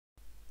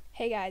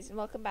Hey guys, and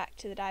welcome back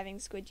to the Diving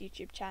Squid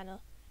YouTube channel.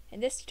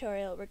 In this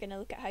tutorial we're going to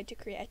look at how to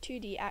create a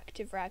 2D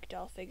active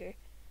ragdoll figure.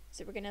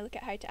 So we're going to look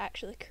at how to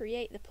actually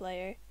create the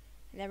player,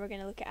 and then we're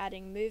going to look at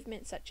adding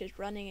movements such as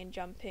running and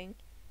jumping,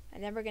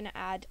 and then we're going to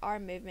add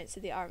arm movement so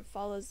the arm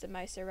follows the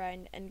mouse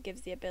around and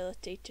gives the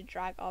ability to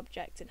drag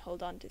objects and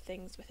hold on to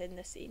things within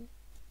the scene.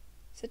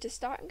 So to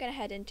start, I'm going to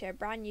head into a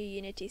brand new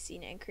Unity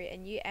scene and create a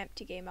new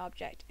empty game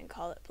object and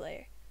call it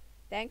player.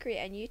 Then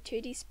create a new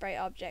 2D sprite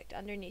object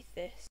underneath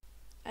this.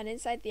 And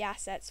inside the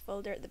assets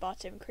folder at the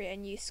bottom, create a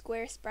new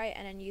square sprite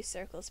and a new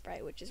circle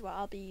sprite, which is what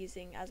I'll be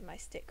using as my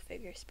stick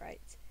figure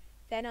sprites.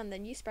 Then on the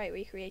new sprite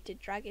we created,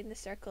 drag in the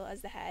circle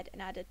as the head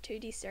and add a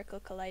 2D circle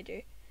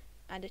collider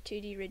and a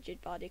 2D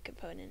rigid body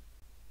component.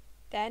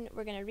 Then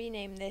we're going to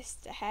rename this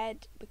to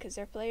head because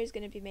our player is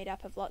going to be made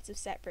up of lots of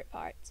separate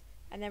parts.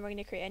 And then we're going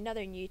to create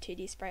another new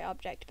 2D sprite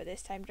object, but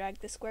this time drag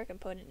the square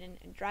component in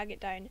and drag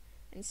it down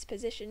and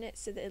position it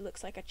so that it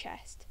looks like a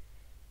chest.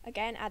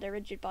 Again, add a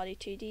rigid body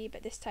 2D,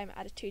 but this time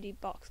add a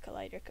 2D box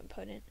collider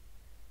component.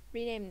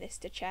 Rename this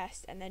to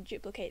chest and then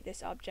duplicate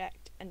this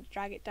object and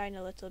drag it down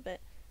a little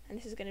bit, and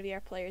this is going to be our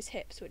player's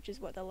hips, which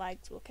is what the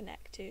legs will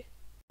connect to.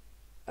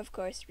 Of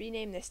course,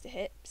 rename this to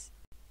hips,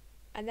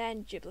 and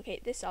then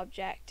duplicate this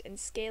object and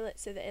scale it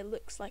so that it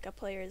looks like a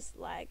player's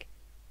leg.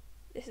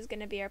 This is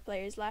going to be our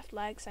player's left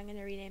leg, so I'm going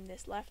to rename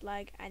this left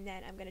leg, and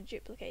then I'm going to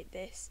duplicate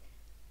this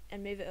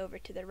and move it over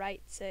to the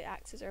right so it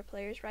acts as our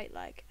player's right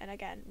leg, and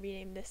again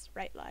rename this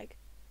right leg.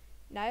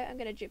 Now I'm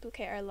going to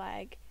duplicate our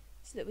leg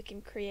so that we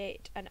can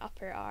create an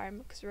upper arm,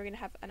 because we're going to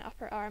have an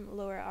upper arm,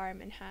 lower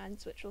arm and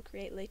hands, which we'll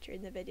create later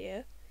in the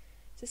video.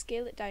 So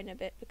scale it down a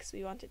bit because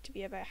we want it to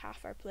be about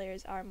half our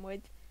player's arm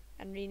width,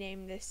 and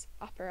rename this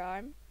upper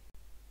arm.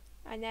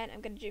 And then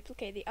I'm going to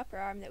duplicate the upper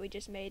arm that we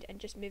just made and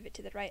just move it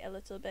to the right a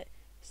little bit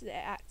so that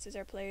it acts as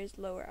our player's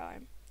lower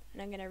arm, and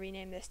I'm going to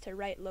rename this to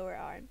right lower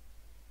arm.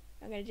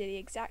 I'm going to do the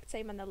exact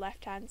same on the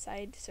left hand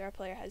side, so our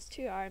player has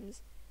two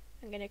arms.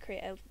 I'm going to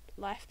create a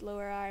left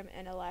lower arm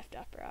and a left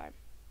upper arm.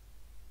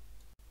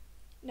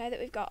 Now that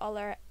we've got all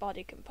our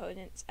body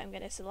components, I'm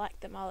going to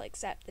select them all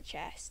except the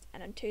chest,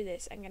 and onto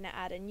this I'm going to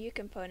add a new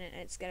component,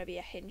 and it's going to be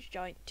a Hinge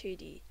Joint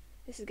 2D.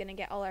 This is going to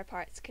get all our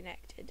parts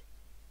connected.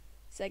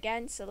 So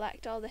again,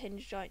 select all the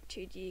Hinge Joint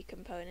 2D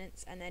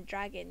components and then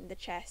drag in the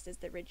chest as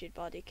the rigid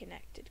body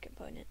connected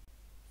component.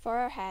 For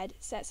our head,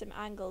 set some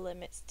angle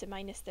limits to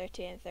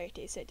 -30 and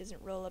 30 so it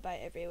doesn't roll about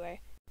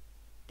everywhere.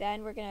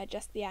 Then we're going to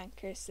adjust the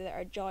anchors so that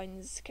our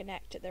joins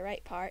connect at the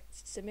right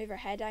parts. So move our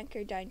head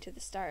anchor down to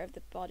the start of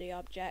the body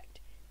object,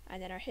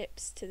 and then our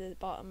hips to the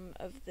bottom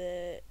of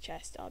the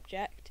chest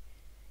object.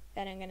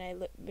 Then I'm going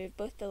to move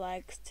both the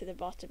legs to the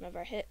bottom of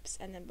our hips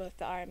and then both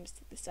the arms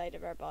to the side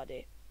of our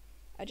body.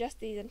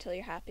 Adjust these until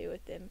you're happy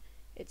with them.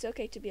 It's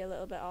okay to be a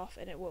little bit off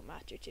and it won't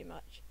matter too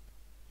much.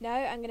 Now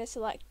I'm going to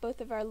select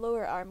both of our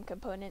lower arm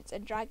components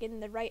and drag in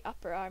the right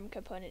upper arm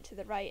component to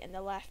the right and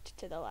the left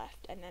to the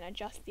left, and then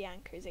adjust the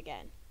anchors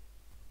again.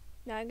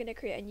 Now I'm going to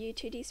create a new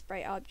 2D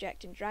sprite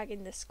object and drag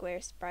in the square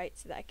sprite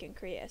so that I can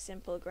create a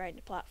simple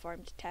ground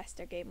platform to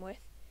test our game with.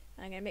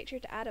 And I'm going to make sure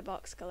to add a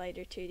box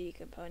collider 2D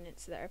component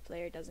so that our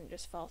player doesn't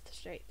just fall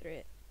straight through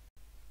it.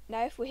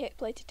 Now if we hit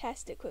play to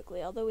test it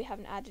quickly, although we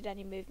haven't added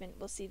any movement,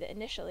 we'll see that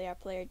initially our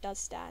player does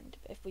stand,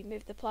 but if we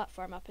move the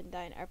platform up and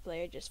down, our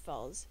player just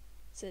falls.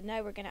 So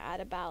now we're going to add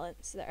a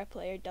balance so that our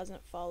player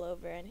doesn't fall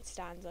over and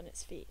stands on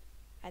its feet,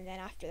 and then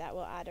after that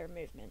we'll add our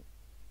movement.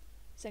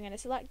 So I'm going to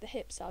select the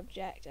hips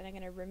object and I'm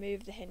going to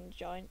remove the hinge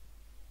joint,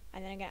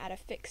 and then I'm going to add a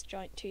fixed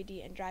joint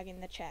 2D and drag in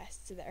the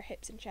chest so that our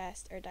hips and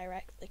chest are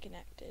directly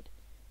connected.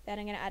 Then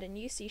I'm going to add a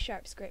new C#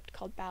 script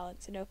called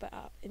balance and open it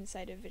up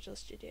inside of Visual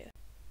Studio.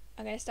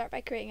 I'm going to start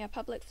by creating a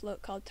public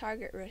float called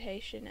target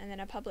rotation, and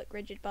then a public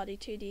rigid body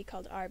 2D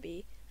called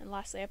RB, and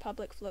lastly a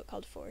public float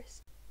called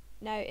force.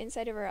 Now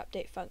inside of our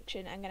update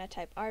function I'm going to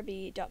type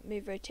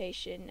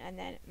rb.moveRotation and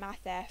then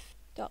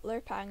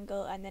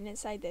mathf.lerpangle, and then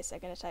inside this I'm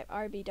going to type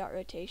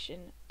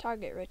rb.rotation,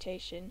 target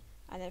rotation,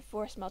 and then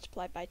force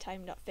multiplied by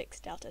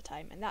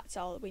time.fixedDeltaTime, and that's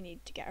all we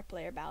need to get our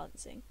player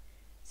balancing.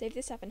 Save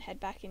this up and head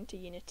back into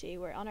Unity,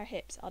 where on our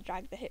hips I'll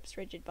drag the hips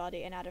rigid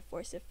body and add a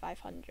force of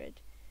 500.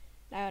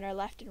 Now on our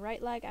left and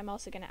right leg I'm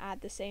also going to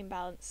add the same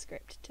balance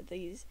script to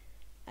these,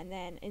 and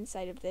then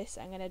inside of this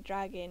I'm going to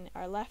drag in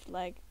our left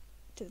leg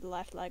to the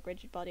left leg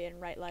rigid body and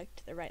right leg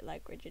to the right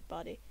leg rigid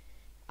body.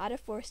 Add a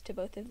force to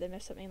both of them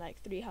of something like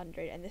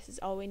 300, and this is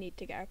all we need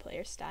to get our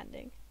player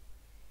standing.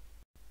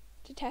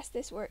 To test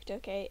this worked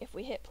okay, if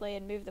we hit play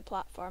and move the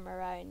platform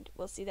around,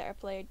 we'll see that our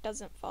player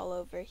doesn't fall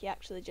over, he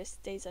actually just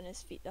stays on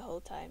his feet the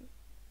whole time.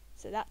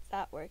 So that's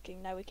that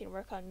working. Now we can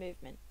work on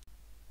movement.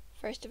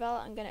 First of all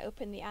I'm going to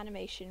open the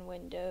animation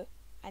window,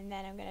 and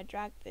then I'm going to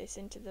drag this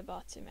into the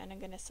bottom and I'm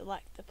going to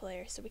select the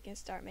player so we can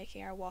start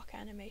making our walk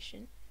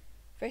animation.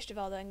 First of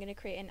all though, I'm going to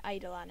create an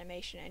idle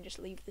animation and just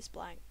leave this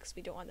blank because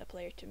we don't want the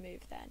player to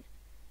move then.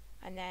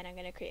 And then I'm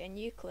going to create a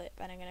new clip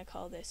and I'm going to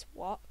call this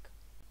walk.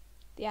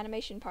 The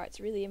animation part's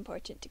really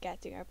important to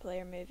getting our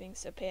player moving,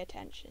 so pay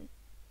attention.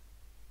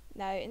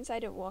 Now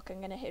inside of walk I'm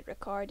going to hit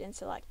record and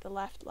select the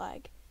left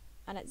leg,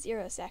 and at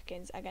 0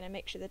 seconds I'm going to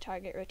make sure the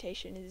target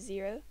rotation is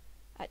 0,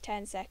 at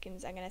 10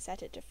 seconds I'm going to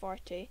set it to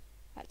 40,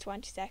 at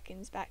 20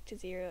 seconds back to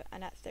 0,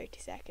 and at 30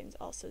 seconds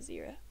also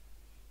 0.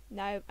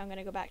 Now I'm going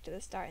to go back to the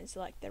start and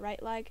select the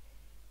right leg,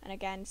 and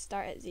again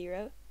start at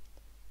 0,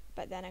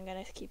 but then I'm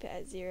going to keep it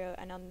at 0,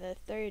 and on the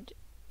third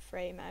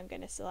frame I'm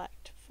going to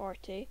select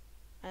 40,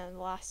 and on the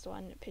last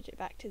one pitch it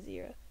back to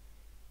 0.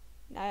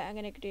 Now I'm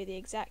going to do the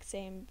exact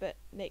same but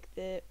make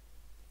the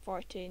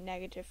 40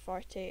 negative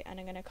 40, and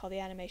I'm going to call the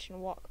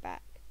animation walk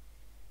back.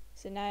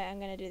 So now I'm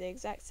going to do the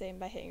exact same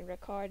by hitting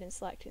record and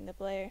selecting the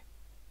player,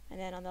 and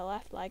then on the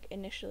left leg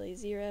initially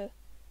 0,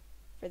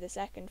 for the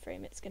second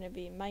frame it's going to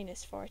be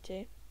minus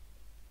 40,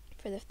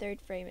 for the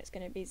third frame it's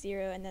going to be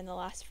 0, and then the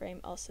last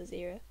frame also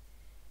 0.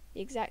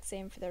 The exact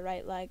same for the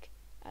right leg,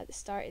 at the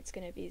start it's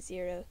going to be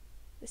 0,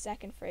 the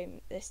second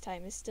frame this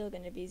time is still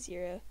going to be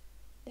 0,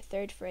 the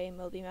third frame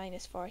will be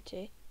minus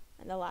 40,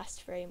 and the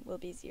last frame will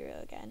be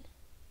 0 again.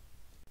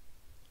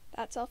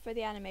 That's all for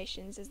the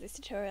animations, as this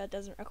tutorial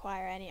doesn't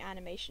require any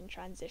animation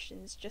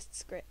transitions, just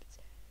scripts.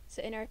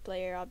 So in our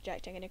player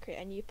object I'm going to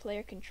create a new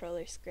player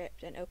controller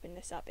script and open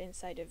this up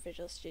inside of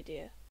Visual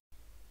Studio.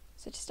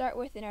 So to start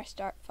with, in our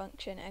start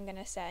function I'm going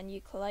to set a new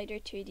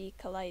collider2D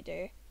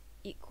collider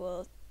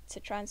equal to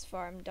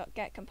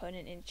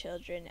transform.getComponent in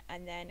children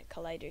and then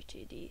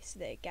collider2D so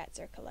that it gets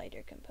our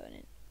collider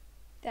component.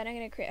 Then I'm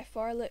going to create a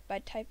for loop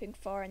by typing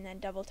for and then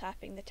double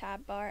tapping the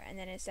tab bar, and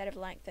then instead of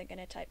length I'm going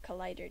to type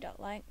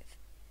collider.length.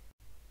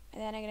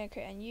 And then I'm going to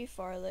create a new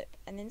for loop,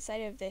 and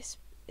inside of this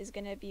is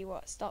going to be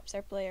what stops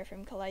our player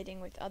from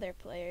colliding with other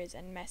players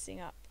and messing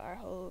up our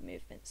whole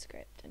movement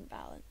script and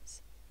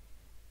balance.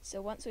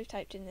 So once we've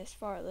typed in this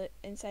for loop,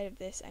 inside of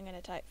this I'm going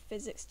to type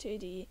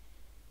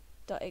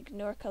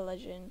physics2d.ignore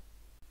collision,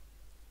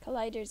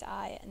 colliders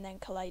I, and then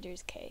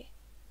colliders K.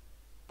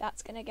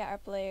 That's going to get our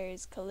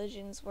players'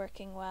 collisions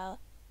working well,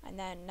 and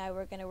then now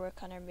we're going to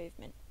work on our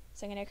movement.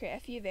 So I'm going to create a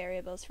few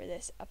variables for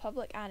this, a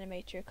public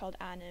animator called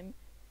anim,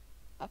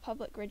 a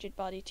public rigid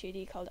body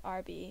 2D called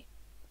RB,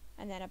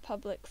 and then a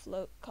public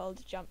float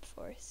called jump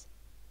force.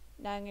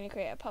 Now I'm going to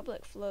create a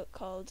public float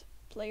called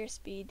player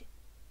speed,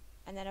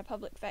 and then a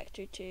public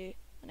vector 2,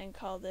 and then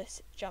call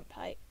this jump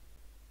height.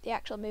 The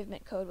actual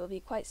movement code will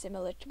be quite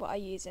similar to what I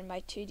use in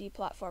my 2D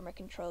platformer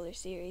controller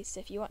series, so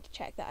if you want to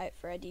check that out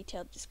for a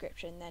detailed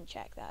description, then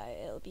check that out,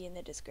 it'll be in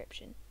the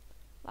description.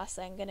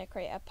 Lastly, I'm going to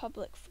create a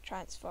public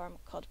transform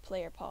called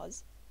player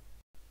pause.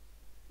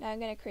 Now I'm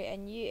going to create a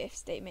new if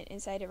statement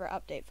inside of our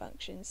update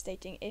function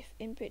stating if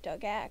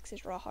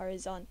input.getAxis raw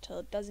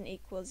horizontal doesn't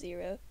equal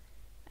 0,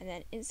 and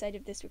then inside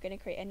of this we're going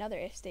to create another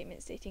if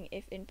statement stating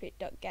if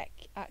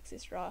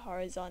input.getAxis raw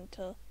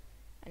horizontal,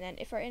 and then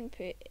if our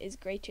input is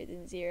greater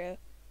than 0,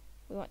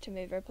 we want to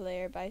move our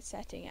player by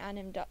setting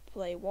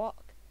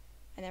anim.playWalk,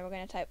 and then we're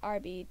going to type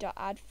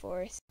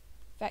rb.addForce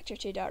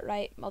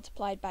vector2.right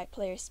multiplied by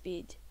player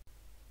speed.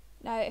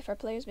 Now if our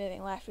player is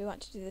moving left, we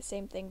want to do the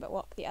same thing but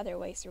walk the other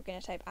way, so we're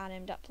going to type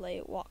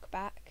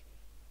anim.playWalkBack,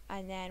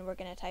 and then we're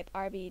going to type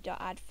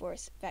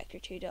rb.addForce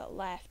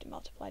vector2.left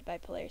multiplied by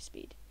player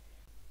speed.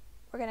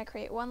 We're going to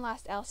create one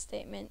last else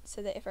statement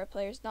so that if our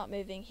player is not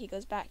moving, he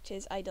goes back to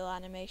his idle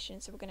animation,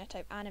 so we're going to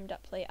type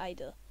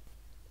anim.playIdle.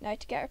 Now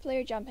to get our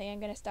player jumping, I'm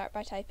going to start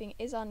by typing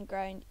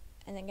isOnGround,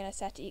 and then going to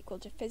set it equal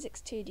to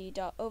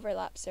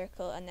physics2d.overlap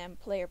circle and then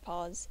player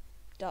pause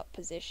dot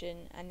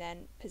position and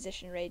then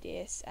position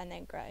radius and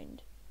then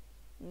ground.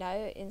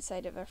 Now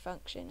inside of our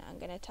function I'm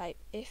going to type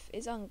if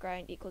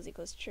isOnGround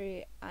equals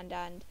true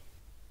and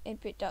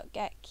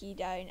input.get key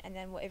down, and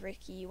then whatever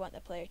key you want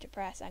the player to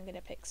press I'm going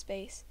to pick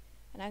space,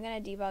 and I'm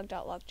going to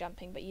debug.log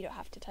jumping, but you don't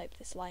have to type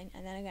this line,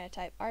 and then I'm going to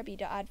type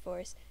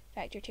rb.addForce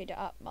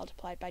vector2.up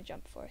multiplied by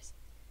jump force.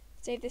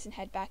 Save this and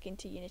head back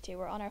into Unity,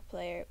 where on our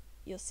player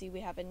you'll see we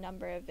have a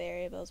number of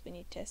variables we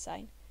need to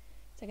assign.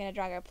 So I'm going to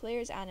drag our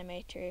player's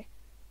animator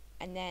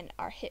and then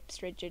our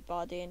hips rigid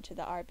body into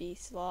the RB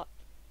slot.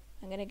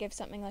 I'm going to give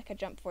something like a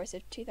jump force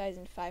of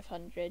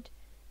 2500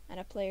 and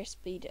a player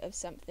speed of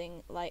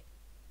something like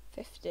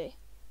 50.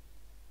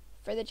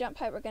 For the jump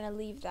height we're going to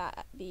leave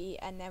that be,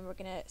 and then we're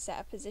going to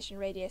set a position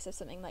radius of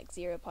something like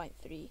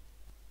 0.3.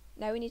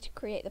 Now we need to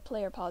create the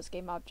player pause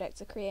game object,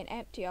 so create an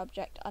empty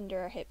object under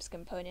our hips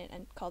component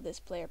and call this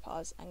player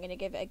pause. I'm going to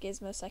give it a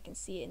gizmo so I can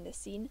see it in the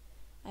scene.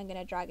 I'm going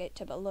to drag it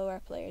to below our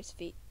player's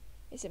feet.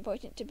 It's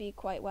important to be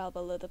quite well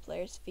below the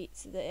player's feet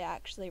so that it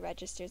actually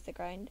registers the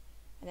ground,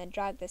 and then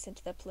drag this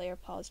into the player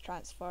pause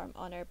transform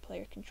on our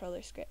player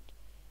controller script.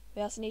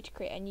 We also need to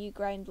create a new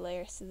ground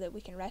layer so that we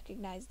can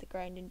recognize the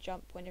ground and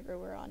jump whenever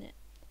we're on it.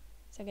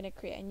 So I'm going to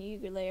create a new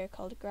layer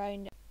called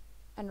ground,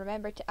 and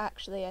remember to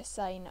actually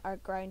assign our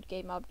ground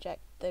game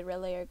object the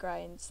layer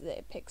ground so that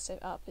it picks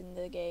it up in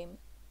the game.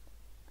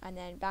 And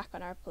then back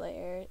on our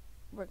player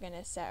we're going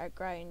to set our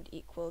ground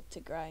equal to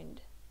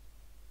ground.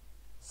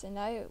 So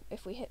now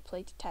if we hit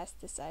play to test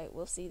this out,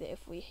 we'll see that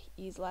if we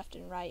use left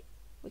and right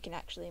we can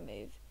actually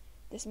move.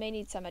 This may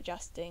need some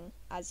adjusting,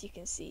 as you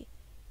can see,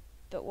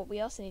 but what we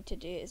also need to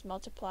do is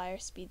multiply our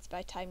speeds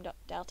by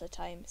time.delta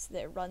time so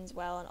that it runs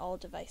well on all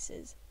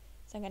devices.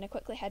 So I'm going to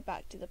quickly head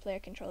back to the player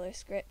controller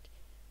script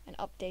and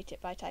update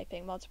it by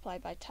typing multiply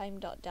by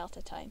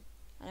time.delta time.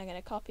 And I'm going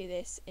to copy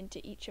this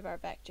into each of our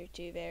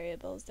vector2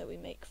 variables that we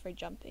make for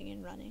jumping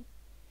and running.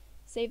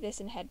 Save this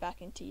and head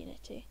back into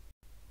Unity.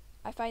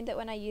 I find that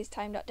when I use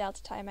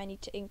time.delta time I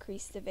need to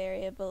increase the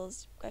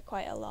variables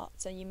quite a lot,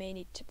 so you may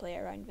need to play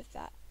around with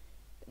that.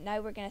 But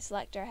now we're going to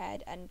select our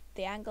head, and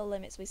the angle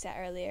limits we set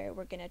earlier,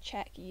 we're going to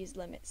check use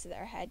limits so that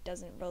our head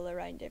doesn't roll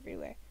around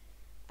everywhere.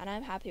 And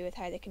I'm happy with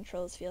how the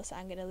controls feel, so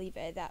I'm going to leave it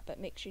at that, but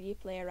make sure you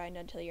play around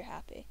until you're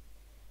happy.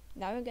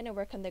 Now I'm going to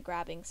work on the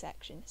grabbing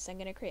section, so I'm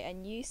going to create a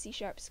new C#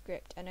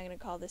 script and I'm going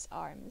to call this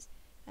arms,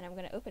 and I'm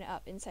going to open it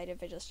up inside of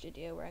Visual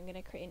Studio where I'm going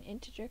to create an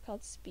integer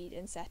called speed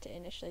and set it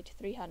initially to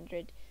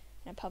 300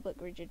 and a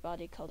public rigid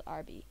body called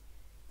RB,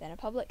 then a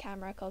public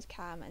camera called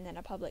cam, and then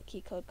a public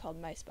key code called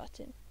mouse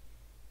button.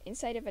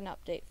 Inside of an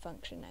update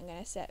function I'm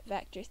going to set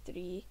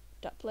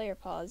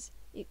vector3.playerPause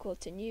equal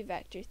to new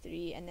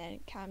vector3 and then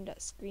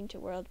cam.screen to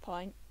world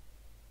point,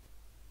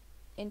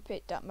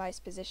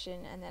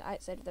 input.mousePosition, and then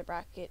outside of the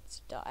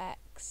brackets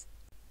 .x.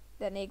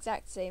 Then the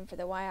exact same for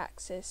the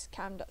y-axis,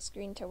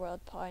 cam.screen to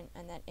world point,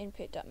 and then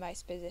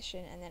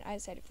input.mousePosition, and then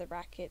outside of the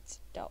brackets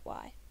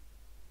 .y.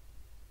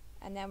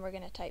 And then we're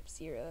going to type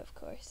 0, of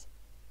course.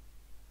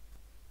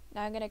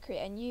 Now I'm going to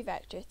create a new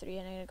vector3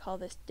 and I'm going to call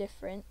this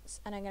difference,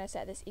 and I'm going to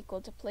set this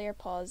equal to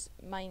playerPause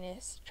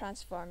minus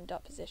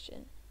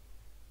transform.position.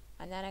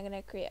 And then I'm going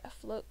to create a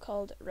float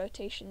called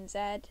rotation z,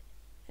 and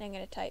I'm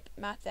going to type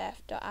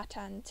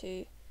mathf.atan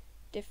to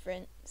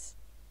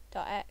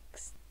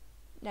difference.x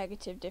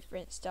negative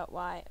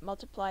difference.y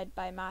multiplied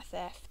by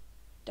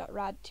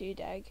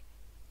mathf.rad2deg.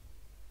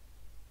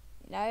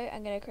 Now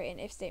I'm going to create an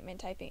if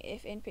statement typing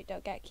if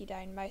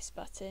input.getKeyDown mouse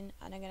button,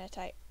 and I'm going to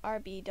type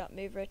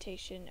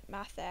rb.moveRotation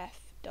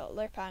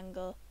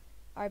mathf.lerpangle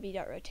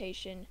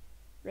rb.rotation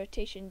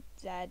rotation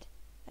z,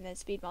 and then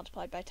speed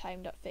multiplied by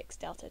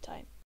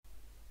time.fixDeltaTime.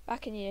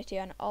 Back in Unity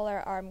on all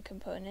our arm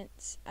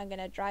components, I'm going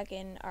to drag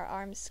in our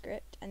arms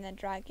script and then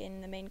drag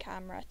in the main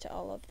camera to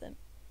all of them.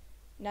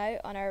 Now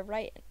on our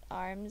right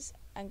arms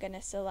I'm going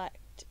to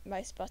select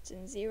mouse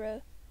button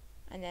 0,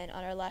 and then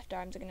on our left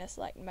arms I'm going to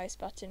select mouse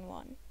button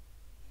 1.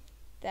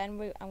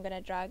 Then I'm going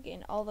to drag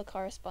in all the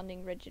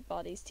corresponding rigid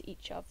bodies to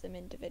each of them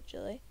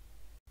individually.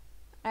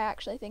 I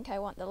actually think I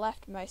want the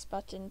left mouse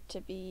button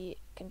to be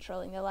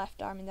controlling the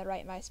left arm and the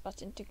right mouse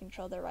button to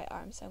control the right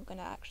arm, so I'm going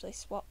to actually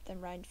swap them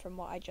round from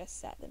what I just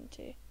set them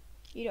to.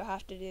 You don't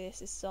have to do this,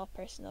 this is all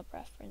personal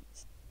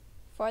preference.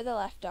 For the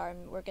left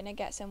arm we're going to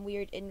get some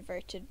weird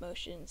inverted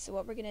motion, so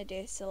what we're going to do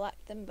is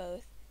select them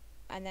both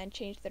and then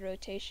change the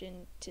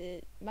rotation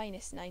to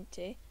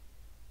 -90,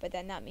 but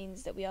then that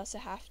means that we also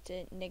have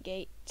to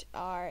negate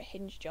our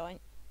hinge joint,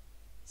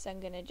 so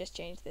I'm going to just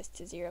change this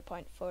to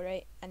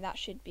 0.48 and that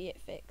should be it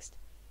fixed.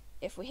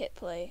 If we hit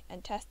play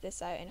and test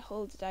this out and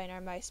hold down our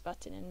mouse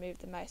button and move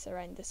the mouse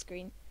around the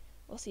screen,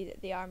 we'll see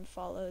that the arm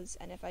follows,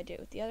 and if I do it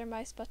with the other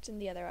mouse button,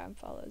 the other arm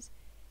follows.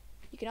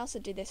 You can also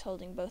do this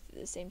holding both at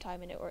the same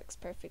time and it works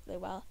perfectly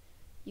well.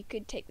 You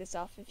could take this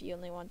off if you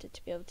only wanted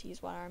to be able to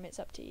use one arm, it's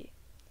up to you.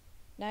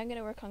 Now I'm going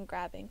to work on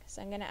grabbing,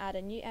 so I'm going to add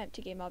a new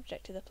empty game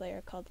object to the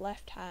player called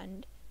left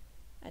hand,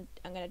 and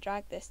I'm going to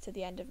drag this to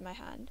the end of my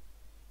hand.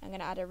 I'm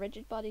going to add a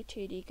rigid body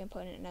 2D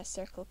component and a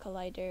circle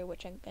collider,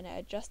 which I'm going to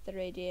adjust the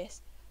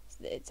radius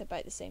so that it's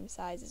about the same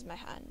size as my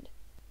hand.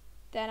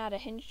 Then add a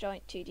hinge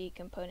joint 2D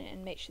component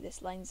and make sure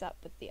this lines up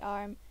with the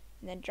arm,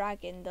 and then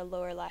drag in the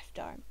lower left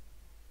arm.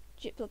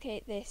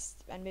 Duplicate this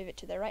and move it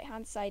to the right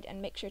hand side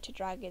and make sure to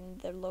drag in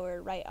the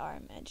lower right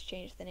arm and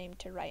change the name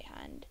to right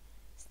hand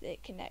so that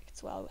it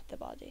connects well with the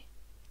body.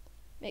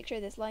 Make sure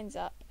this lines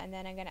up, and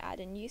then I'm going to add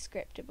a new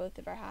script to both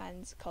of our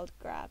hands called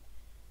grab.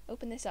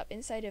 Open this up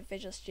inside of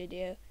Visual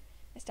Studio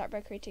and start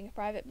by creating a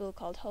private bool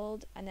called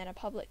hold and then a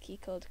public key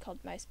code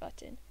called mouse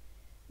button.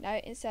 Now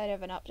inside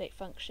of an update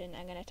function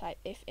I'm going to type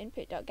if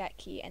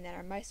input.getKey and then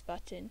our mouse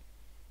button,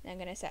 and I'm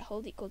going to set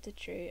hold equal to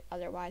true,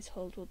 otherwise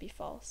hold will be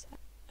false.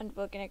 And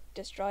we're going to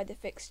destroy the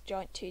fixed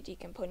joint 2D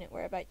component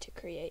we're about to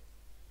create.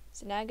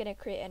 So now I'm going to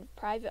create a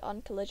private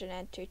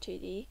onCollisionEnter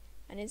 2D,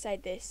 and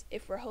inside this,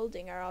 if we're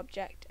holding our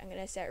object, I'm going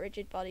to set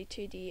rigid body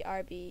 2D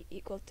RB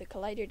equal to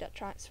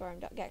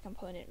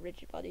collider.transform.getComponent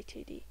rigid body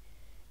 2D.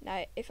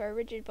 Now if our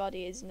rigid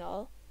body is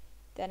null,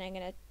 then I'm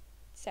going to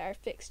set our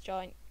fixed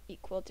joint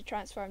equal to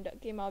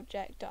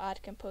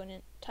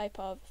transform.gameObject.addComponent type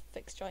of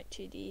fixed joint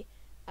 2D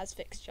as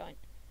fixed joint.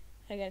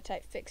 I'm going to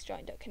type fixed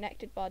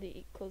joint.connectedBody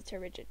equal to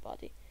rigid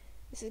body.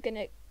 This is going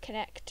to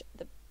connect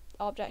the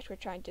object we're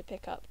trying to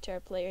pick up to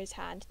our player's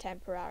hand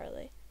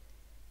temporarily,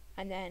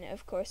 and then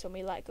of course when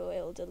we let go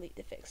it will delete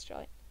the fixed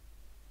joint.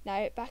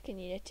 Now back in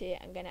Unity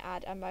I'm going to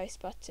add a mouse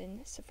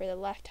button, so for the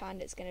left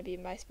hand it's going to be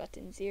mouse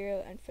button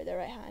 0 and for the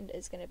right hand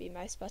it's going to be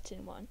mouse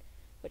button 1,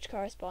 which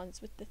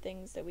corresponds with the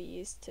things that we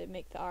use to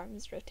make the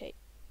arms rotate.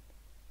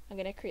 I'm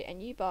going to create a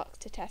new box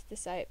to test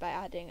this out by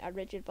adding a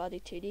rigid body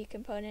 2D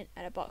component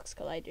and a box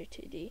collider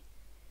 2D.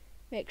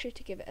 Make sure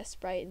to give it a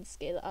sprite and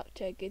scale it up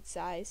to a good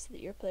size so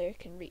that your player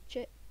can reach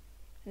it,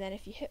 and then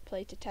if you hit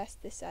play to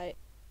test this out,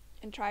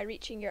 and try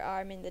reaching your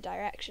arm in the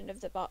direction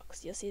of the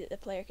box, you'll see that the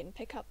player can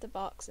pick up the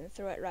box and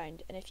throw it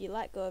round, and if you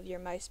let go of your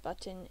mouse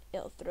button,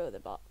 it'll throw the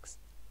box.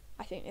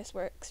 I think this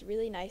works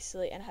really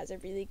nicely and has a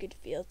really good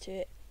feel to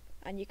it,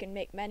 and you can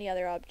make many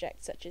other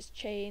objects such as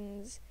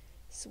chains,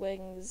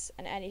 swings,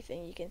 and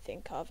anything you can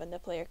think of, and the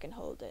player can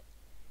hold it.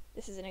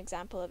 This is an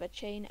example of a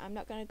chain. I'm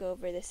not going to go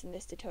over this in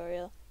this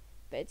tutorial,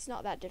 but it's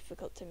not that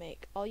difficult to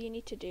make. All you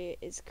need to do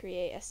is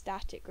create a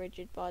static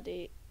rigid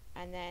body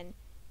and then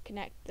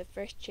connect the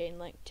first chain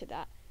link to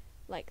that,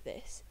 like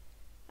this.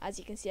 As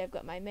you can see, I've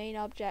got my main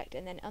object,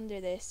 and then under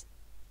this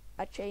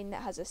a chain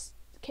that has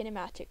a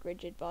kinematic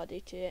rigid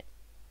body to it,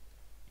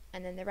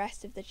 and then the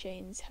rest of the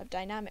chains have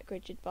dynamic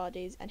rigid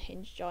bodies and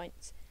hinge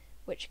joints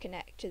which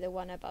connect to the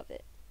one above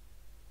it.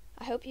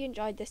 I hope you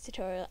enjoyed this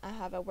tutorial and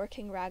have a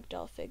working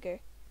ragdoll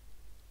figure.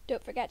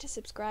 Don't forget to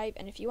subscribe,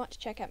 and if you want to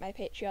check out my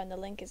Patreon, the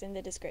link is in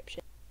the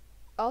description.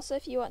 Also,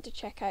 if you want to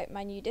check out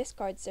my new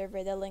Discord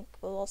server, the link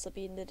will also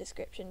be in the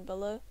description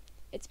below.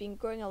 It's been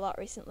growing a lot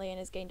recently and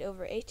has gained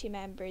over 80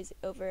 members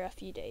over a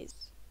few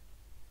days.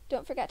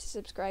 Don't forget to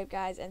subscribe,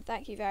 guys, and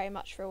thank you very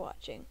much for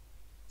watching.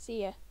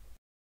 See ya!